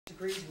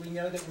degrees. We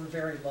know that we're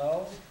very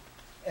low.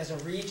 As a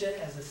region,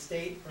 as a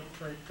state,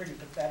 we're pretty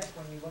pathetic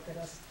when you look at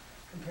us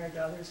compared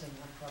to others, and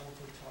I'll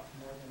probably talk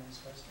more than I'm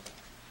supposed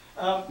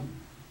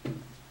to.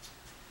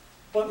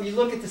 But when you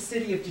look at the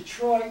city of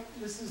Detroit,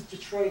 this is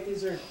Detroit,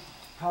 these are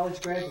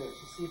college graduates.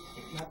 You see,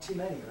 not too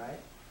many, right?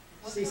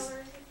 What see,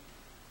 color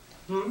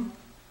is it?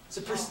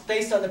 It's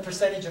based on the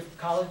percentage of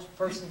college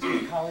persons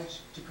with college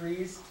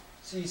degrees.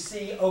 So you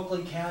see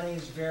Oakland County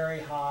is very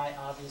high,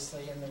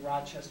 obviously, in the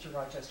Rochester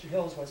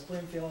Hills, West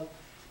Bloomfield,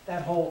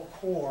 that whole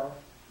core.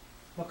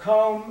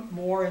 Macomb,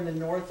 more in the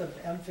north of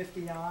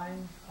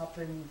M59, up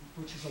in,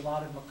 which is a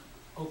lot of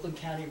Oakland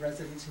County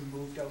residents who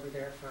moved over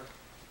there for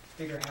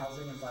bigger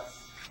housing and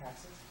less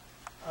taxes.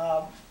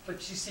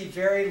 But you see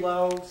very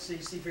low, so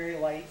you see very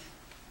light,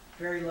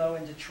 very low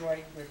in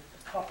Detroit with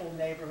a couple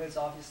neighborhoods,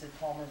 obviously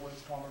Palmer Woods,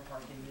 Palmer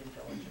Park, Indian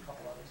Village, a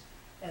couple others.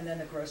 And then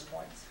the Grosse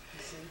Pointes,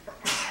 you see.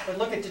 But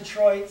look at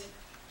Detroit.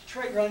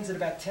 Detroit runs at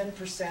about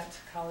 10%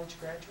 college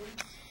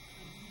graduates,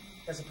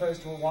 as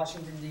opposed to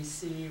Washington,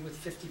 D.C. with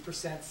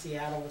 50%,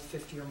 Seattle with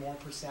 50 or more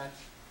percent.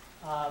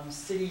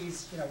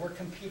 Cities, you know, we're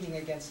competing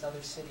against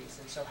other cities.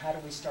 And so how do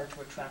we start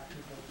to attract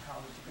people with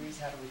college degrees?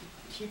 How do we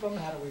keep them?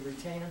 How do we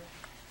retain them?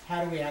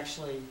 How do we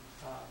actually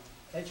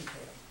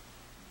educate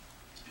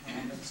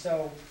them? And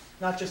so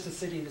not just the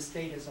city and the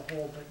state as a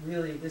whole, but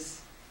really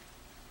this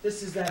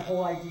is that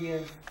whole idea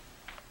of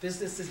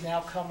businesses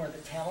now come where the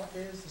talent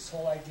is, this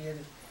whole idea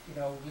that,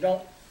 you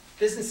know,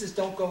 businesses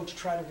don't go to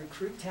try to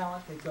recruit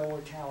talent, they go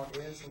where talent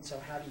is. And so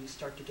how do you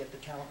start to get the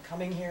talent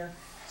coming here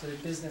so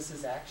that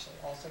businesses actually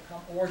also come?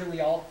 Or do we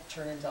all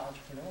turn into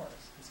entrepreneurs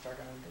and start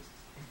our own business?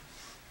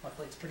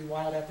 Luckily, it's pretty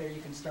wild out there.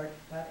 You can start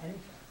about anything.